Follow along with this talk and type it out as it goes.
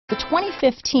The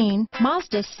 2015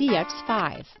 Mazda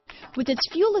CX-5. With its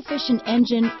fuel-efficient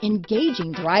engine,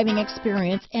 engaging driving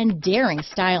experience, and daring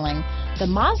styling, the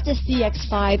Mazda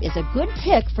CX-5 is a good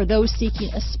pick for those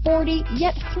seeking a sporty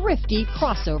yet thrifty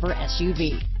crossover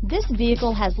SUV. This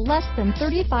vehicle has less than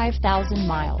 35,000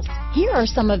 miles. Here are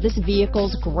some of this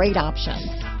vehicle's great options: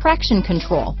 traction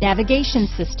control, navigation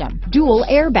system, dual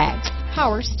airbags,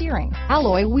 power steering,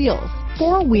 alloy wheels,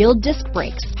 four-wheel disc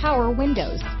brakes, power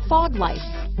windows, fog lights,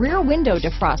 rear window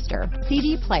defroster,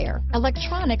 CD player,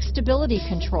 electronic stability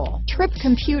control, trip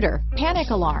computer, panic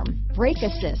alarm, brake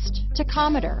assist,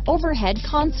 tachometer, overhead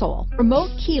console, remote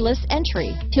keyless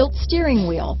entry, tilt steering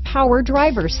wheel, power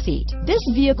driver's seat. This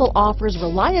vehicle offers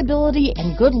reliability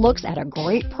and good looks at a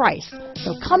great price.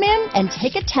 So come in and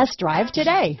take a test drive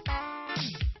today.